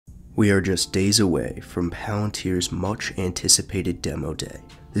We are just days away from Palantir's much anticipated demo day.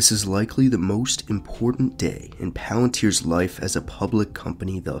 This is likely the most important day in Palantir's life as a public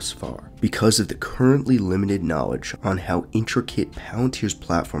company thus far, because of the currently limited knowledge on how intricate Palantir's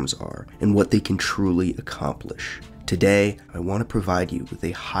platforms are and what they can truly accomplish. Today, I want to provide you with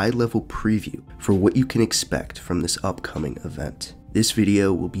a high-level preview for what you can expect from this upcoming event. This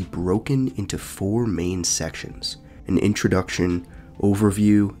video will be broken into 4 main sections: an introduction,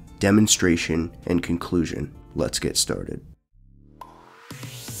 overview, demonstration, and conclusion. Let's get started.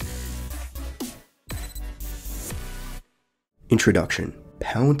 Introduction.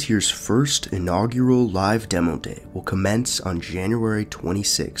 Palantir's first inaugural live demo day will commence on January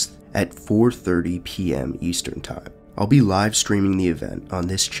 26th at 4:30 p.m. Eastern Time. I'll be live streaming the event on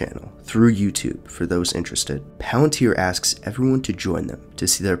this channel through YouTube for those interested. Palantir asks everyone to join them to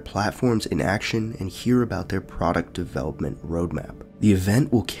see their platforms in action and hear about their product development roadmap. The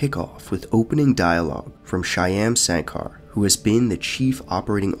event will kick off with opening dialogue from Shyam Sankar, who has been the Chief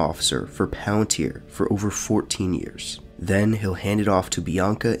Operating Officer for Palantir for over 14 years. Then he'll hand it off to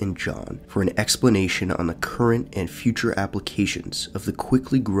Bianca and John for an explanation on the current and future applications of the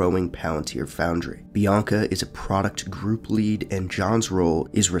quickly growing Palantir Foundry. Bianca is a product group lead and John's role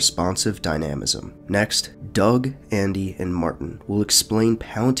is responsive dynamism. Next, Doug, Andy, and Martin will explain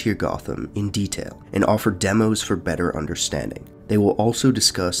Palantir Gotham in detail and offer demos for better understanding. They will also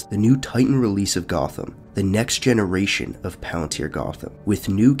discuss the new Titan release of Gotham, the next generation of Palantir Gotham, with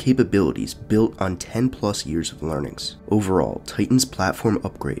new capabilities built on 10+ years of learnings. Overall, Titan's platform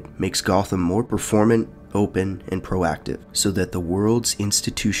upgrade makes Gotham more performant, open, and proactive, so that the world's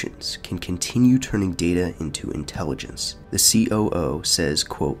institutions can continue turning data into intelligence. The COO says,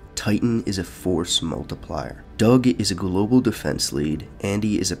 quote, "Titan is a force multiplier." Doug is a global defense lead,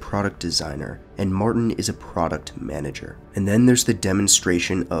 Andy is a product designer, and Martin is a product manager. And then there's the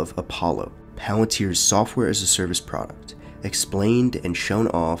demonstration of Apollo, Palantir's software-as-a-service product, explained and shown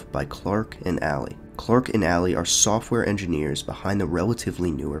off by Clark and Ali. Clark and Ali are software engineers behind the relatively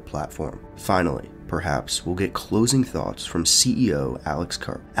newer platform. Finally, perhaps we'll get closing thoughts from CEO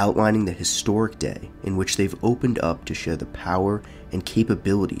Aleksandrs, outlining the historic day in which they've opened up to share the power and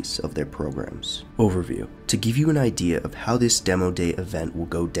capabilities of their programs. Overview. To give you an idea of how this demo day event will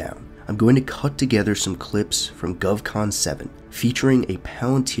go down, I'm going to cut together some clips from GovCon 7 featuring a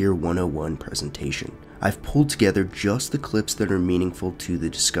Palantir 101 presentation. I've pulled together just the clips that are meaningful to the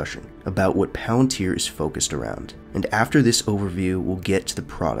discussion about what Palantir is focused around. And after this overview, we'll get to the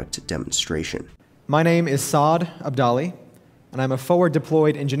product demonstration. My name is Saad Abdali, and I'm a forward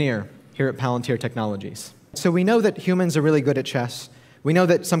deployed engineer here at Palantir Technologies. So we know that humans are really good at chess. We know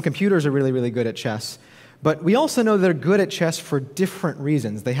that some computers are really, really good at chess. But we also know they're good at chess for different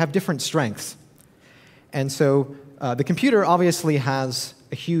reasons. They have different strengths. And so the computer obviously has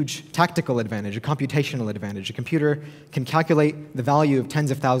a huge tactical advantage, a computational advantage. A computer can calculate the value of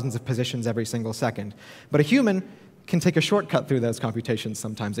tens of thousands of positions every single second. But a human can take a shortcut through those computations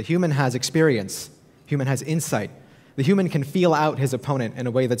sometimes. A human has experience. A human has insight. The human can feel out his opponent in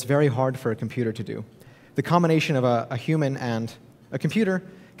a way that's very hard for a computer to do. The combination of a human and a computer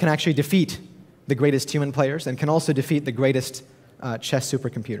can actually defeat the greatest human players and can also defeat the greatest chess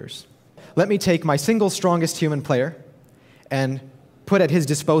supercomputers. Let me take my single strongest human player and put at his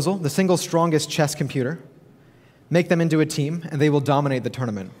disposal the single strongest chess computer, make them into a team, and they will dominate the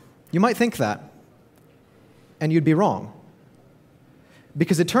tournament. You might think that, and you'd be wrong.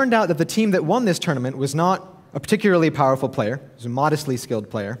 Because it turned out that the team that won this tournament was not a particularly powerful player, it was a modestly skilled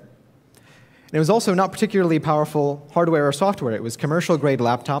player. And it was also not particularly powerful hardware or software. It was commercial-grade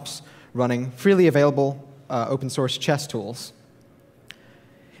laptops running freely available open-source chess tools.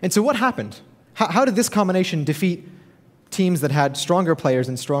 And so what happened? How did this combination defeat teams that had stronger players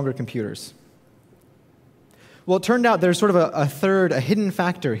and stronger computers? Well, it turned out there's sort of a hidden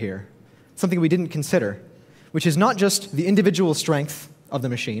factor here, something we didn't consider, which is not just the individual strength of the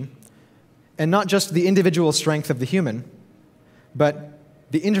machine, and not just the individual strength of the human, but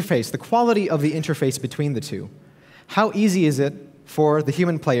the interface, the quality of the interface between the two. How easy is it for the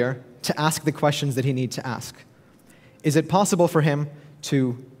human player to ask the questions that he needs to ask? Is it possible for him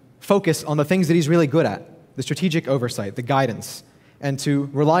to focus on the things that he's really good at, the strategic oversight, the guidance, and to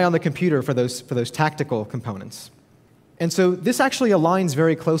rely on the computer for those tactical components? And so this actually aligns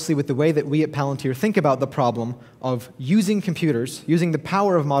very closely with the way that we at Palantir think about the problem of using computers, using the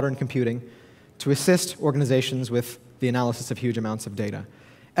power of modern computing to assist organizations with the analysis of huge amounts of data.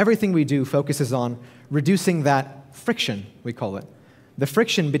 Everything we do focuses on reducing that friction, we call it, the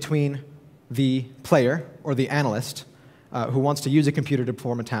friction between the player or the analyst who wants to use a computer to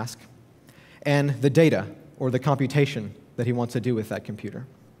perform a task and the data or the computation that he wants to do with that computer.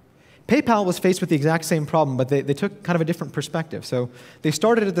 PayPal was faced with the exact same problem, but they took kind of a different perspective. So they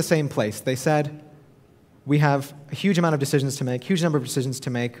started at the same place. They said, we have a huge amount of decisions to make, huge number of decisions to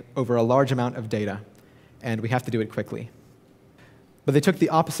make over a large amount of data, and we have to do it quickly. But they took the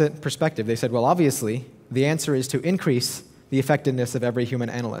opposite perspective. They said, well, obviously, the answer is to increase the effectiveness of every human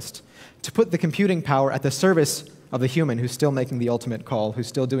analyst, to put the computing power at the service of the human who's still making the ultimate call, who's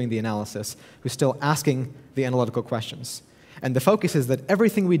still doing the analysis, who's still asking the analytical questions. And the focus is that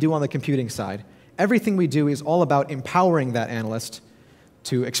everything we do on the computing side, everything we do is all about empowering that analyst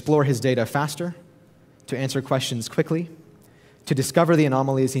to explore his data faster, to answer questions quickly, to discover the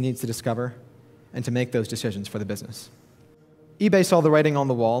anomalies he needs to discover, and to make those decisions for the business. eBay saw the writing on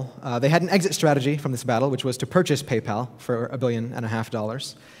the wall. They had an exit strategy from this battle, which was to purchase PayPal for $1.5 billion.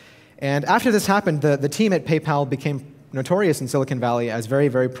 And after this happened, the team at PayPal became notorious in Silicon Valley as very,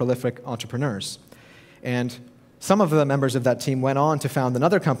 very prolific entrepreneurs. And some of the members of that team went on to found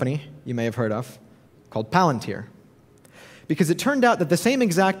another company you may have heard of called Palantir. Because it turned out that the same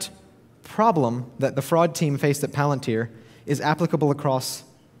exact problem that the fraud team faced at Palantir is applicable across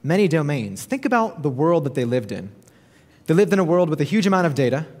many domains. Think about the world that they lived in. They lived in a world with a huge amount of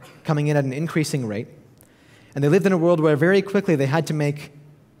data coming in at an increasing rate. And they lived in a world where very quickly they had to make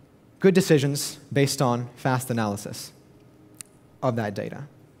good decisions based on fast analysis of that data.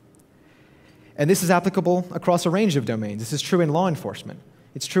 And this is applicable across a range of domains. This is true in law enforcement.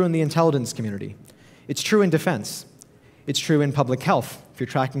 It's true in the intelligence community. It's true in defense. It's true in public health, if you're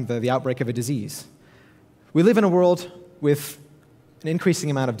tracking the outbreak of a disease. We live in a world with an increasing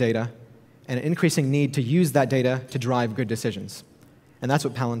amount of data and an increasing need to use that data to drive good decisions. And that's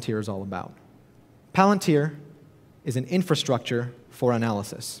what Palantir is all about. Palantir is an infrastructure for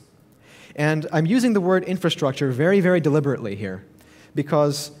analysis. And I'm using the word infrastructure very, very deliberately here,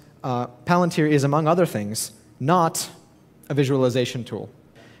 because Palantir is, among other things, not a visualization tool.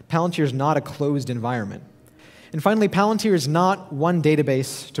 Palantir is not a closed environment. And finally, Palantir is not one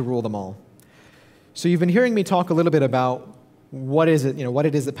database to rule them all. So you've been hearing me talk a little bit about what it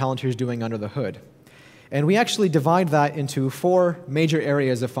is that Palantir is doing under the hood. And we actually divide that into 4 major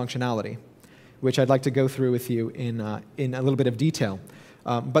areas of functionality, which I'd like to go through with you in a little bit of detail.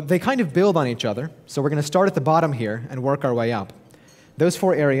 But they kind of build on each other. So we're going to start at the bottom here and work our way up. Those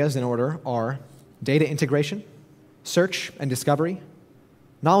 4 areas in order are data integration, search and discovery,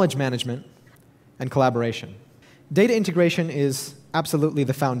 knowledge management, and collaboration. Data integration is absolutely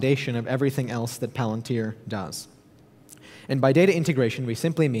the foundation of everything else that Palantir does. And by data integration, we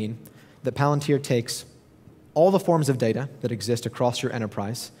simply mean that Palantir takes all the forms of data that exist across your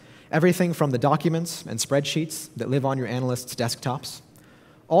enterprise, everything from the documents and spreadsheets that live on your analysts' desktops,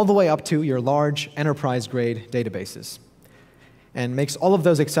 all the way up to your large enterprise-grade databases, and makes all of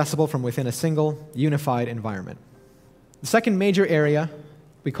those accessible from within a single, unified environment. The second major area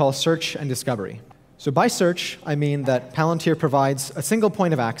we call search and discovery. So by search, I mean that Palantir provides a single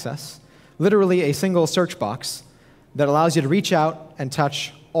point of access, literally a single search box, that allows you to reach out and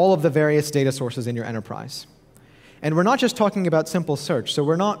touch all of the various data sources in your enterprise. And we're not just talking about simple search. So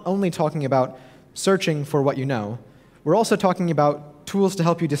we're not only talking about searching for what you know, we're also talking about tools to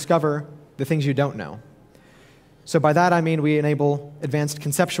help you discover the things you don't know. So by that, I mean we enable advanced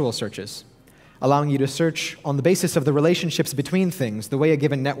conceptual searches, allowing you to search on the basis of the relationships between things, the way a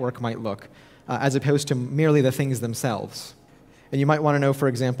given network might look, as opposed to merely the things themselves. And you might want to know, for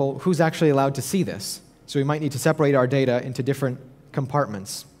example, who's actually allowed to see this. So we might need to separate our data into different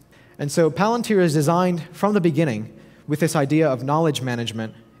compartments. And so Palantir is designed from the beginning with this idea of knowledge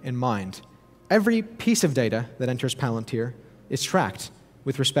management in mind. Every piece of data that enters Palantir is tracked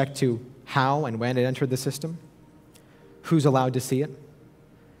with respect to how and when it entered the system, who's allowed to see it,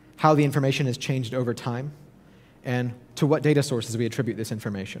 how the information has changed over time, and to what data sources we attribute this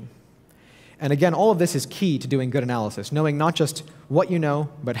information. And again, all of this is key to doing good analysis, knowing not just what you know,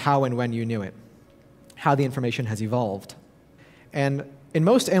 but how and when you knew it, how the information has evolved. And in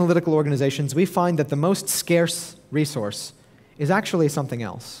most analytical organizations, we find that the most scarce resource is actually something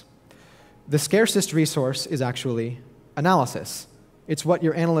else. The scarcest resource is actually analysis. It's what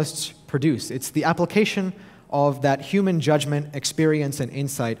your analysts produce. It's the application of that human judgment, experience, and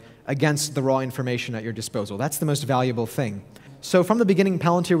insight against the raw information at your disposal. That's the most valuable thing. So from the beginning,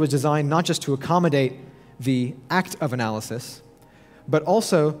 Palantir was designed not just to accommodate the act of analysis, but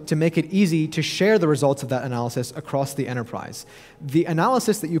also to make it easy to share the results of that analysis across the enterprise. The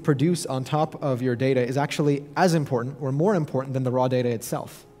analysis that you produce on top of your data is actually as important or more important than the raw data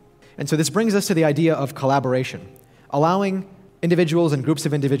itself. And so this brings us to the idea of collaboration, allowing individuals and groups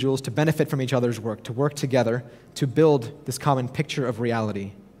of individuals to benefit from each other's work, to work together to build this common picture of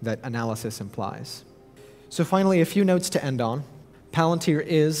reality that analysis implies. So finally, a few notes to end on. Palantir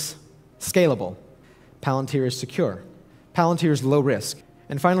is scalable. Palantir is secure. Palantir is low risk.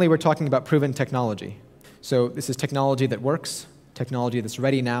 And finally, we're talking about proven technology. So this is technology that works, technology that's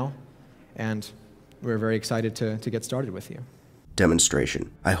ready now, and we're very excited to get started with you.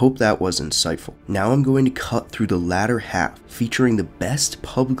 Demonstration. I hope that was insightful. Now I'm going to cut through the latter half, featuring the best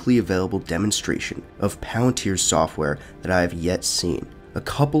publicly available demonstration of Palantir's software that I have yet seen. A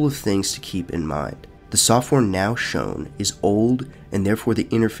couple of things to keep in mind. The software now shown is old, and therefore the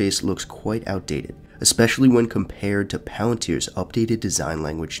interface looks quite outdated, especially when compared to Palantir's updated design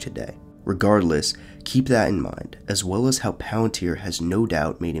language today. Regardless, keep that in mind, as well as how Palantir has no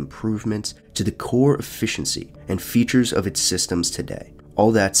doubt made improvements to the core efficiency and features of its systems today.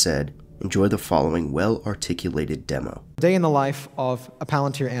 All that said, enjoy the following well-articulated demo. Day in the life of a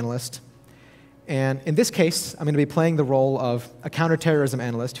Palantir analyst. And in this case, I'm going to be playing the role of a counterterrorism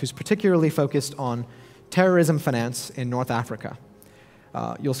analyst who's particularly focused on terrorism finance in North Africa.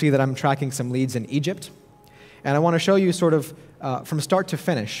 You'll see that I'm tracking some leads in Egypt. And I want to show you sort of from start to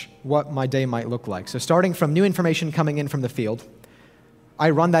finish what my day might look like. So starting from new information coming in from the field, I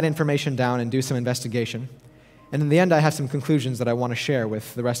run that information down and do some investigation. And in the end, I have some conclusions that I want to share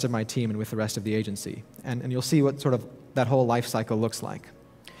with the rest of my team and with the rest of the agency. And you'll see what sort of that whole life cycle looks like.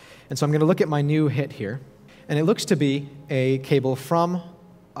 And so I'm going to look at my new hit here. And it looks to be a cable from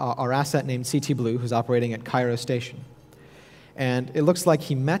our asset named CT Blue, who's operating at Cairo Station. And it looks like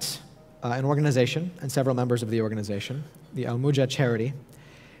he met an organization and several members of the organization, the Al Muja charity,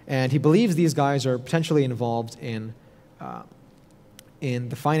 and he believes these guys are potentially involved in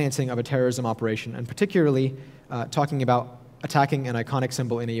the financing of a terrorism operation, and particularly talking about attacking an iconic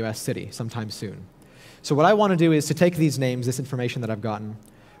symbol in a US city sometime soon. So what I want to do is to take these names, this information that I've gotten,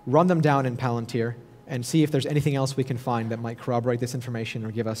 run them down in Palantir, and see if there's anything else we can find that might corroborate this information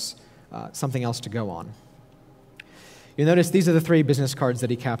or give us something else to go on. You'll notice these are the 3 business cards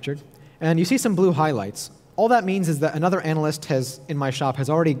that he captured. And you see some blue highlights. All that means is that another analyst in my shop has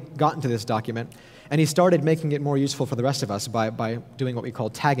already gotten to this document, and he started making it more useful for the rest of us by doing what we call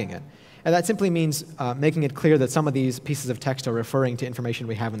tagging it. And that simply means making it clear that some of these pieces of text are referring to information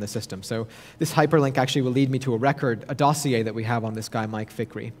we have in the system. So this hyperlink actually will lead me to a record, a dossier that we have on this guy, Mike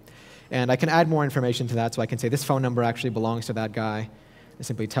Fikri. And I can add more information to that, so I can say this phone number actually belongs to that guy. I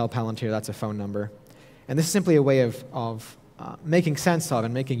simply tell Palantir that's a phone number. And this is simply a way of making sense of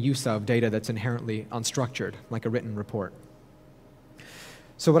and making use of data that's inherently unstructured, like a written report.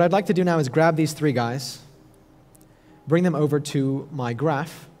 So what I'd like to do now is grab these 3 guys, bring them over to my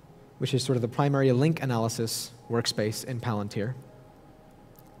graph, which is sort of the primary link analysis workspace in Palantir,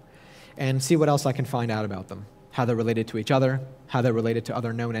 and see what else I can find out about them, how they're related to each other, how they're related to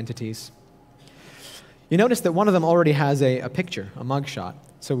other known entities. You notice that one of them already has a picture, a mugshot,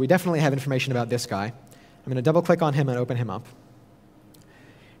 so we definitely have information about this guy. I'm going to double-click on him and open him up.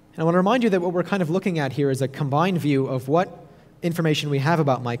 And I want to remind you that what we're kind of looking at here is a combined view of what information we have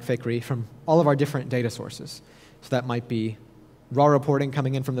about Mike Fikri from all of our different data sources. So that might be raw reporting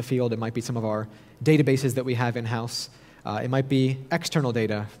coming in from the field. It might be some of our databases that we have in-house. It might be external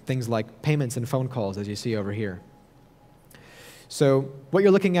data, things like payments and phone calls, as you see over here. So what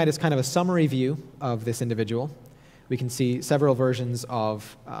you're looking at is kind of a summary view of this individual. We can see several versions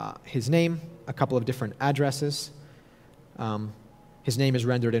of his name, a couple of different addresses. His name is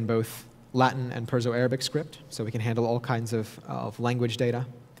rendered in both Latin and Perso-Arabic script, so we can handle all kinds of language data,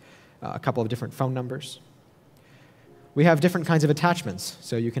 a couple of different phone numbers. We have different kinds of attachments,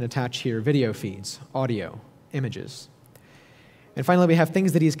 so you can attach here video feeds, audio, images. And finally, we have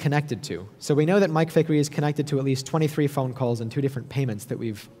things that he's connected to. So we know that Mike Fikri is connected to at least 23 phone calls and 2 different payments that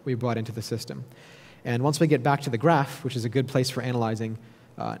we've brought into the system. And once we get back to the graph, which is a good place for analyzing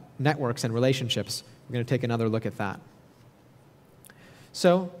networks and relationships, we're going to take another look at that.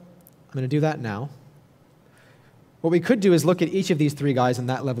 So I'm going to do that now. What we could do is look at each of these 3 guys in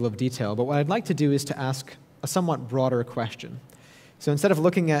that level of detail, but what I'd like to do is to ask a somewhat broader question. So instead of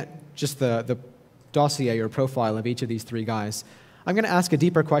looking at just the dossier or profile of each of these 3 guys, I'm going to ask a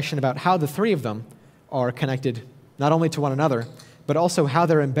deeper question about how the 3 of them are connected not only to one another, but also how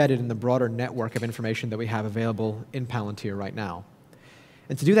they're embedded in the broader network of information that we have available in Palantir right now.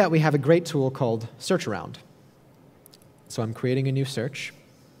 And to do that, we have a great tool called Search Around. So I'm creating a new search.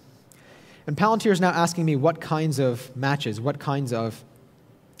 And Palantir is now asking me what kinds of matches, what kinds of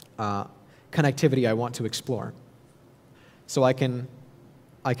connectivity I want to explore. So I can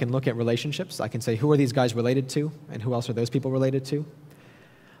look at relationships. I can say, who are these guys related to, and who else are those people related to?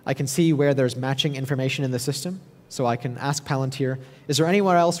 I can see where there's matching information in the system. So I can ask Palantir, is there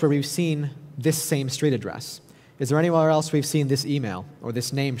anywhere else where we've seen this same street address? Is there anywhere else we've seen this email or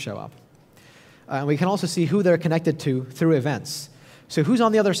this name show up? And we can also see who they're connected to through events. So who's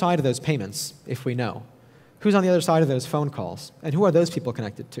on the other side of those payments, if we know? Who's on the other side of those phone calls? And who are those people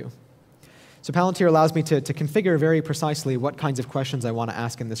connected to? So Palantir allows me to configure very precisely what kinds of questions I want to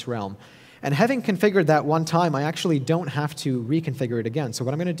ask in this realm. And having configured that one time, I actually don't have to reconfigure it again. So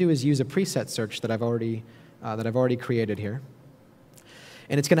what I'm going to do is use a preset search that I've already created here.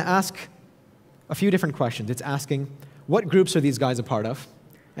 And it's going to ask a few different questions. It's asking, what groups are these guys a part of?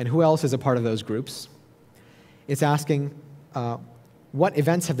 And who else is a part of those groups? It's asking, what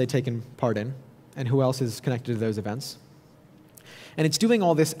events have they taken part in? And who else is connected to those events? And it's doing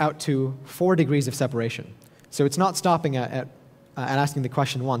all this out to 4 degrees of separation. So it's not stopping at asking the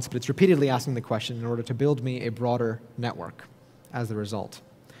question once, but it's repeatedly asking the question in order to build me a broader network as the result.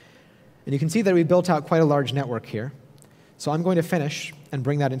 And you can see that we built out quite a large network here. So I'm going to finish and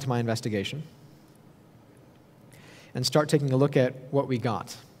bring that into my investigation and start taking a look at what we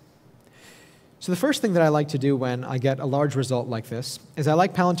got. So the first thing that I like to do when I get a large result like this is I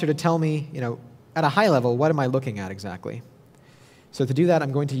like Palantir to tell me, at a high level, what am I looking at exactly? So to do that,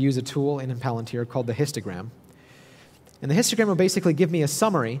 I'm going to use a tool in Palantir called the histogram. And the histogram will basically give me a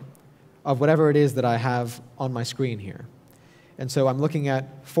summary of whatever it is that I have on my screen here. And so I'm looking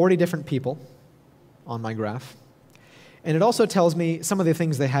at 40 different people on my graph. And it also tells me some of the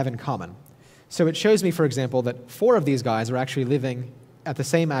things they have in common. So it shows me, for example, that 4 of these guys are actually living at the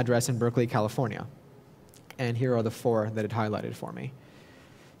same address in Berkeley, California. And here are the 4 that it highlighted for me.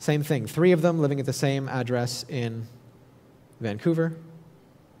 Same thing, 3 of them living at the same address in Vancouver,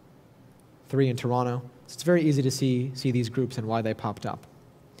 3 in Toronto. So it's very easy to see these groups and why they popped up.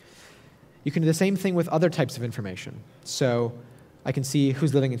 You can do the same thing with other types of information. So I can see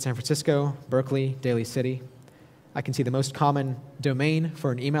who's living in San Francisco, Berkeley, Daly City. I can see the most common domain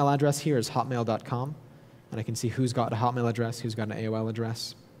for an email address here is hotmail.com. And I can see who's got a Hotmail address, who's got an AOL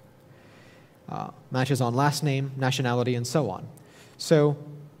address. Matches on last name, nationality, and so on. So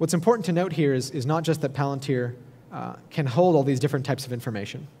what's important to note here is not just that Palantir can hold all these different types of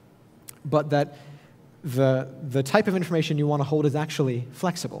information, but that the type of information you want to hold is actually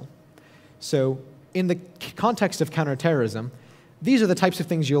flexible. So in the context of counterterrorism, these are the types of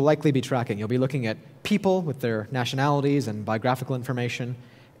things you'll likely be tracking. You'll be looking at people with their nationalities and biographical information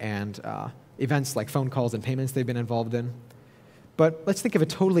and events like phone calls and payments they've been involved in. But let's think of a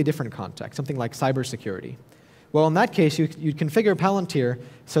totally different context, something like cybersecurity. Well, in that case, you'd configure Palantir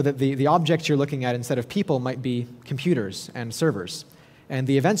so that the objects you're looking at instead of people might be computers and servers. And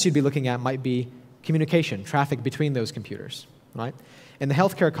the events you'd be looking at might be communication, traffic between those computers, right? In the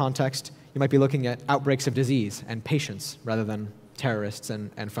healthcare context, you might be looking at outbreaks of disease and patients rather than terrorists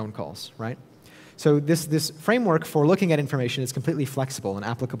and phone calls, right? So this framework for looking at information is completely flexible and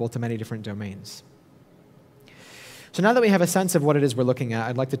applicable to many different domains. So now that we have a sense of what it is we're looking at,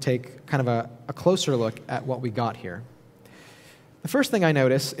 I'd like to take kind of a closer look at what we got here. The first thing I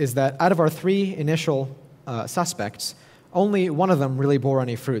notice is that out of our 3 initial suspects, only one of them really bore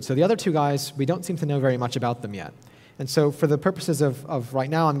any fruit. So the other 2 guys, we don't seem to know very much about them yet. And so for the purposes of right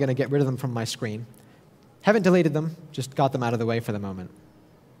now, I'm going to get rid of them from my screen. Haven't deleted them, just got them out of the way for the moment.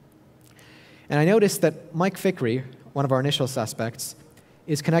 And I noticed that Mike Fikri, one of our initial suspects,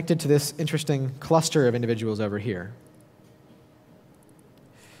 is connected to this interesting cluster of individuals over here.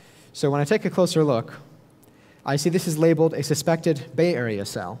 So when I take a closer look, I see this is labeled a suspected Bay Area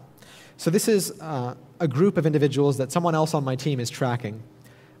cell. So this is a group of individuals that someone else on my team is tracking,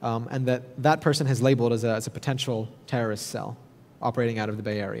 and that person has labeled as a potential terrorist cell operating out of the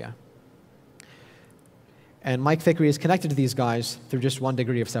Bay Area. And Mike Fikri is connected to these guys through just 1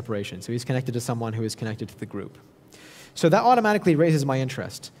 degree of separation. So he's connected to someone who is connected to the group. So that automatically raises my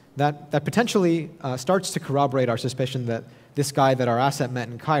interest. That potentially starts to corroborate our suspicion that this guy that our asset met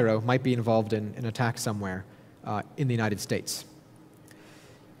in Cairo might be involved in an attack somewhere in the United States.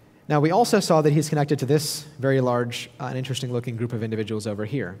 Now, we also saw that he's connected to this very large and interesting-looking group of individuals over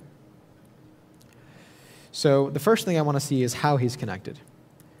here. So the first thing I want to see is how he's connected.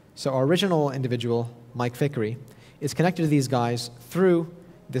 So our original individual, Mike Fikri, is connected to these guys through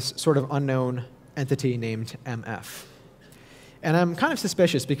this sort of unknown entity named MF. And I'm kind of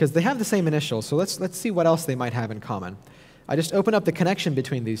suspicious because they have the same initials, so let's see what else they might have in common. I just open up the connection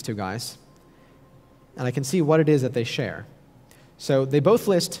between these 2 guys, and I can see what it is that they share. So they both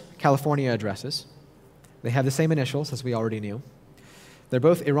list California addresses. They have the same initials, as we already knew. They're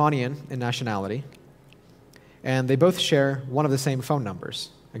both Iranian in nationality. And they both share one of the same phone numbers,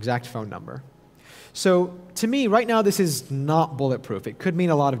 exact phone number. So to me, right now, this is not bulletproof. It could mean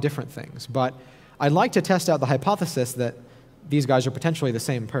a lot of different things. But I'd like to test out the hypothesis that these guys are potentially the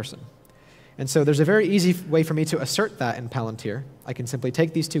same person. And so there's a very easy way for me to assert that in Palantir. I can simply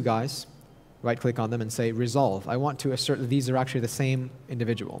take these 2 guys, right-click on them and say resolve. I want to assert that these are actually the same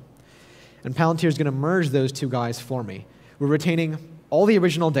individual. And Palantir is going to merge those two guys for me. We're retaining all the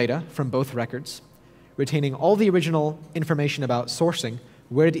original data from both records, retaining all the original information about sourcing.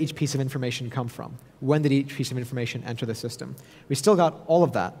 Where did each piece of information come from? When did each piece of information enter the system? We still got all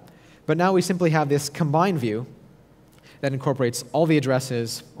of that, but now we simply have this combined view that incorporates all the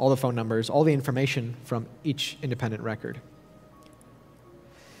addresses, all the phone numbers, all the information from each independent record.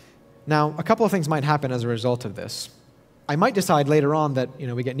 Now, a couple of things might happen as a result of this. I might decide later on that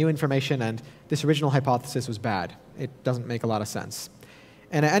we get new information and this original hypothesis was bad. It doesn't make a lot of sense.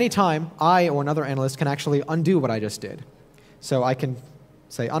 And at any time, I or another analyst can actually undo what I just did. So I can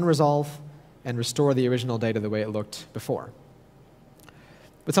say unresolve and restore the original data the way it looked before.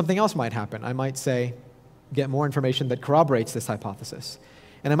 But something else might happen. I might say, get more information that corroborates this hypothesis.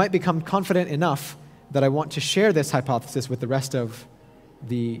 And I might become confident enough that I want to share this hypothesis with the rest of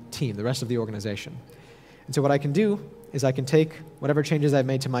the team, the rest of the organization. And so what I can do is I can take whatever changes I've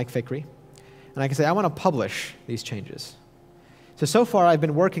made to Mike Fikri, and I can say, I want to publish these changes. So far I've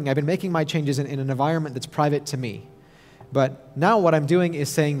been making my changes in an environment that's private to me. But now what I'm doing is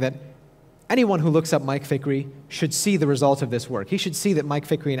saying that anyone who looks up Mike Fikri should see the result of this work. He should see that Mike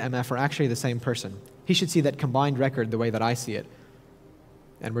Fikri and MF are actually the same person. He should see that combined record the way that I see it.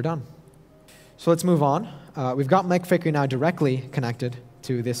 And we're done. So let's move on. We've got Mike Fikri now directly connected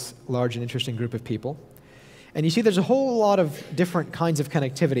to this large and interesting group of people. And you see there's a whole lot of different kinds of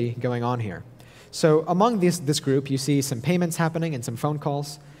connectivity going on here. So among this group, you see some payments happening and some phone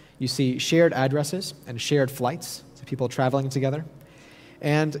calls. You see shared addresses and shared flights, so people traveling together.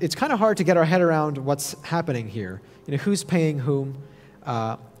 And it's kind of hard to get our head around what's happening here. Who's paying whom?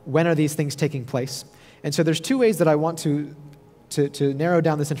 When are these things taking place? And so there's two ways that I want to narrow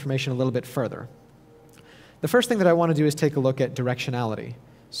down this information a little bit further. The first thing that I want to do is take a look at directionality.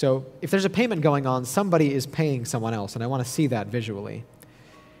 So if there's a payment going on, somebody is paying someone else, and I want to see that visually.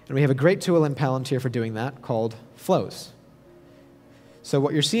 And we have a great tool in Palantir for doing that called flows. So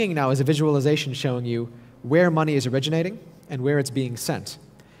what you're seeing now is a visualization showing you where money is originating and where it's being sent.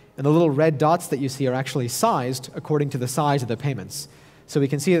 And the little red dots that you see are actually sized according to the size of the payments. So we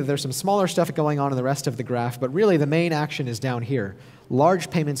can see that there's some smaller stuff going on in the rest of the graph, but really the main action is down here.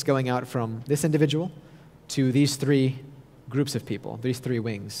 Large payments going out from this individual to these three groups of people, these three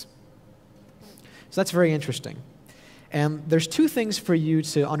wings. So that's very interesting. And there's two things for you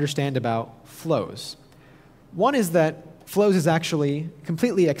to understand about flows. One is that flows is actually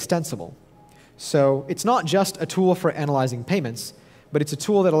completely extensible. So it's not just a tool for analyzing payments, but it's a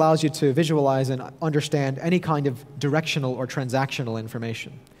tool that allows you to visualize and understand any kind of directional or transactional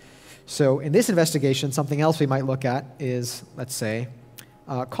information. So in this investigation, something else we might look at is, let's say,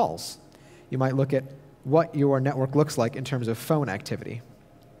 calls. You might look at what your network looks like in terms of phone activity,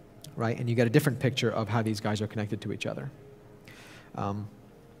 right? And you get a different picture of how these guys are connected to each other.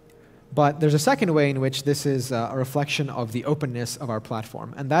 But there's a second way in which this is a reflection of the openness of our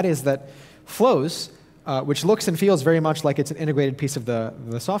platform, and that is that flows, which looks and feels very much like it's an integrated piece of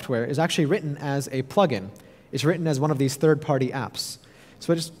the software, is actually written as a plugin. It's written as one of these third-party apps.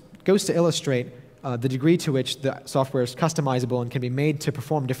 So it just goes to illustrate the degree to which the software is customizable and can be made to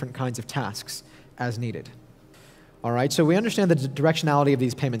perform different kinds of tasks as needed. All right, so we understand the directionality of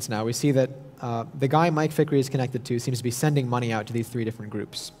these payments now. We see that the guy Mike Fikri is connected to seems to be sending money out to these three different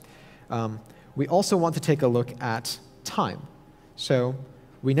groups. We also want to take a look at time. So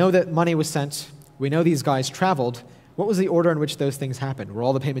we know that money was sent. We know these guys traveled. What was the order in which those things happened? Were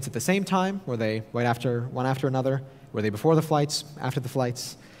all the payments at the same time? Were they right after one after another? Were they before the flights, after the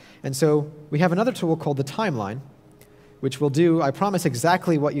flights? And so we have another tool called the timeline, which will do, I promise,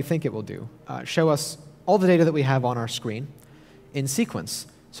 exactly what you think it will do. Show us all the data that we have on our screen in sequence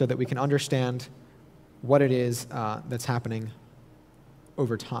so that we can understand what it is that's happening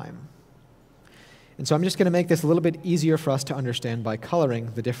over time. And so I'm just going to make this a little bit easier for us to understand by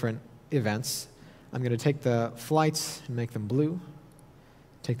coloring the different events. I'm going to take the flights and make them blue,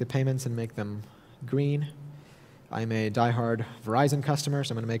 take the payments and make them green. I'm a diehard Verizon customer,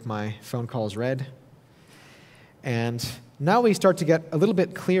 so I'm going to make my phone calls red. And now we start to get a little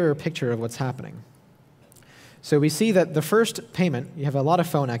bit clearer picture of what's happening. So we see that the first payment, you have a lot of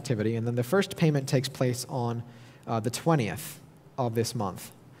phone activity, and then the first payment takes place on the 20th of this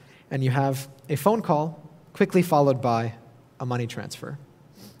month. And you have a phone call quickly followed by a money transfer.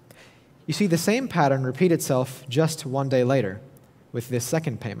 You see the same pattern repeat itself just one day later with this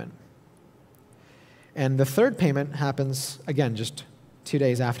second payment. And the third payment happens, again, just 2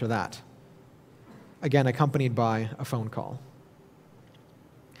 days after that, again accompanied by a phone call.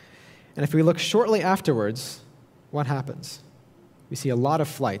 And if we look shortly afterwards, what happens? We see a lot of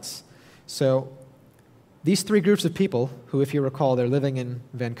flights. So these three groups of people, who, if you recall, they're living in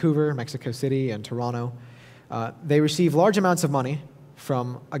Vancouver, Mexico City, and Toronto, they receive large amounts of money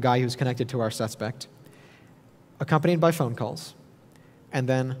from a guy who's connected to our suspect, accompanied by phone calls. And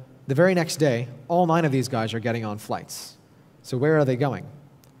then the very next day, all 9 of these guys are getting on flights. So where are they going?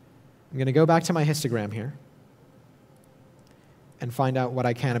 I'm going to go back to my histogram here and find out what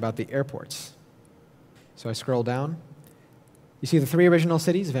I can about the airports. So I scroll down. You see the 3 original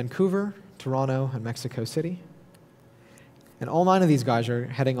cities, Vancouver, Toronto, and Mexico City. And all 9 of these guys are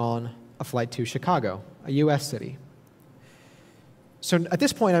heading on a flight to Chicago, a US city. So at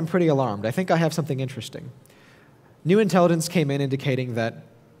this point, I'm pretty alarmed. I think I have something interesting. New intelligence came in indicating that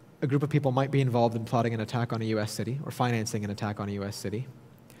a group of people might be involved in plotting an attack on a US city or financing an attack on a US city.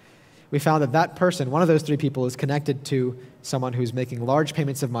 We found that that person, one of those 3 people, is connected to someone who's making large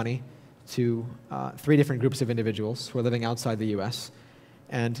payments of money to 3 different groups of individuals who are living outside the US.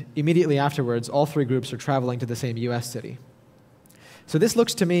 And immediately afterwards, all 3 groups are traveling to the same US city. So this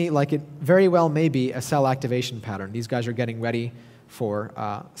looks to me like it very well may be a cell activation pattern. These guys are getting ready for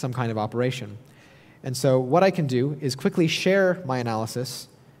some kind of operation. And so what I can do is quickly share my analysis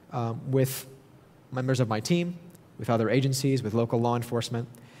with members of my team, with other agencies, with local law enforcement.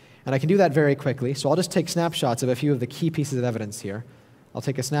 And I can do that very quickly. So I'll just take snapshots of a few of the key pieces of evidence here. I'll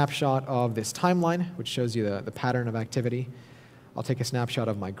take a snapshot of this timeline, which shows you the pattern of activity. I'll take a snapshot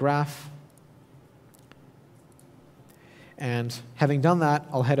of my graph. And having done that,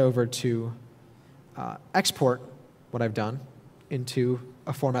 I'll head over to export what I've done into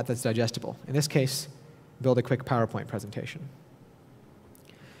a format that's digestible. In this case, build a quick PowerPoint presentation.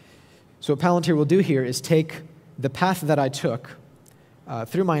 So what Palantir will do here is take the path that I took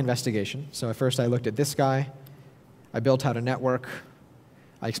through my investigation. So at first I looked at this guy, I built out a network,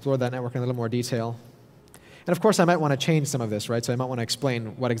 I explored that network in a little more detail. And of course I might want to change some of this, right? So I might want to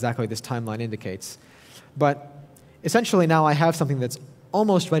explain what exactly this timeline indicates. But essentially now I have something that's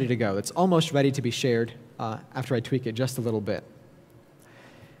almost ready to go. It's almost ready to be shared after I tweak it just a little bit.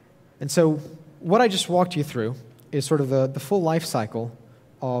 And so what I just walked you through is sort of the full life cycle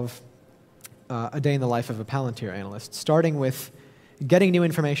of a day in the life of a Palantir analyst, starting with getting new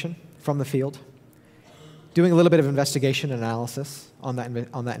information from the field, doing a little bit of investigation and analysis on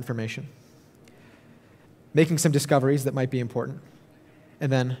that information, making some discoveries that might be important,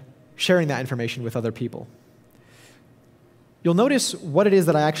 and then sharing that information with other people. You'll notice what it is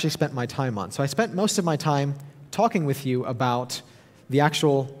that I actually spent my time on. So I spent most of my time talking with you about the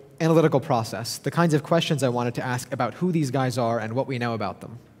actual analytical process, the kinds of questions I wanted to ask about who these guys are and what we know about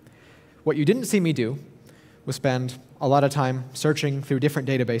them. What you didn't see me do was spend a lot of time searching through different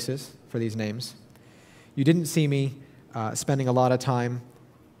databases for these names. You didn't see me spending a lot of time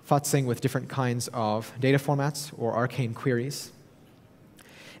futzing with different kinds of data formats or arcane queries.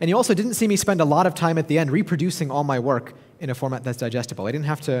 And you also didn't see me spend a lot of time at the end reproducing all my work in a format that's digestible. I didn't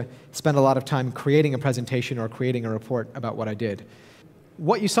have to spend a lot of time creating a presentation or creating a report about what I did.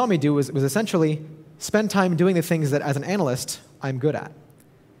 What you saw me do was essentially spend time doing the things that, as an analyst, I'm good at.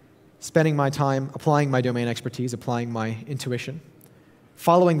 Spending my time applying my domain expertise, applying my intuition,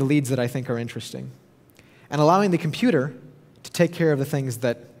 following the leads that I think are interesting, and allowing the computer to take care of the things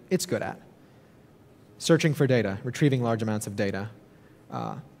that it's good at. Searching for data, retrieving large amounts of data,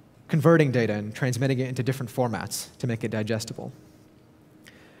 converting data and transmitting it into different formats to make it digestible.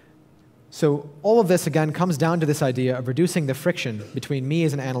 So all of this, again, comes down to this idea of reducing the friction between me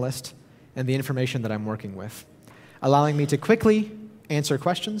as an analyst and the information that I'm working with, allowing me to quickly answer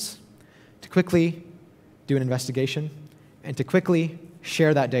questions, to quickly do an investigation, and to quickly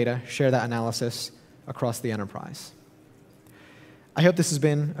share that data, share that analysis across the enterprise. I hope this has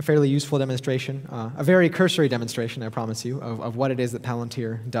been a fairly useful demonstration, a very cursory demonstration, I promise you, of what it is that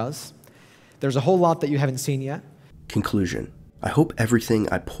Palantir does. There's a whole lot that you haven't seen yet. Conclusion. I hope everything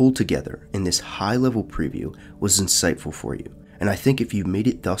I pulled together in this high-level preview was insightful for you, and I think if you've made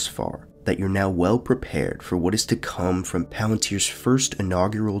it thus far, that you're now well prepared for what is to come from Palantir's first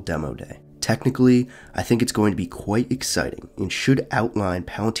inaugural demo day. Technically, I think it's going to be quite exciting and should outline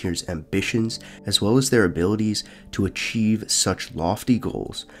Palantir's ambitions as well as their abilities to achieve such lofty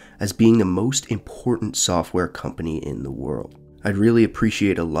goals as being the most important software company in the world. I'd really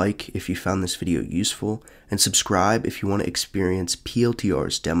appreciate a like if you found this video useful, and subscribe if you want to experience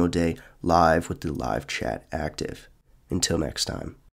PLTR's demo day live with the live chat active. Until next time.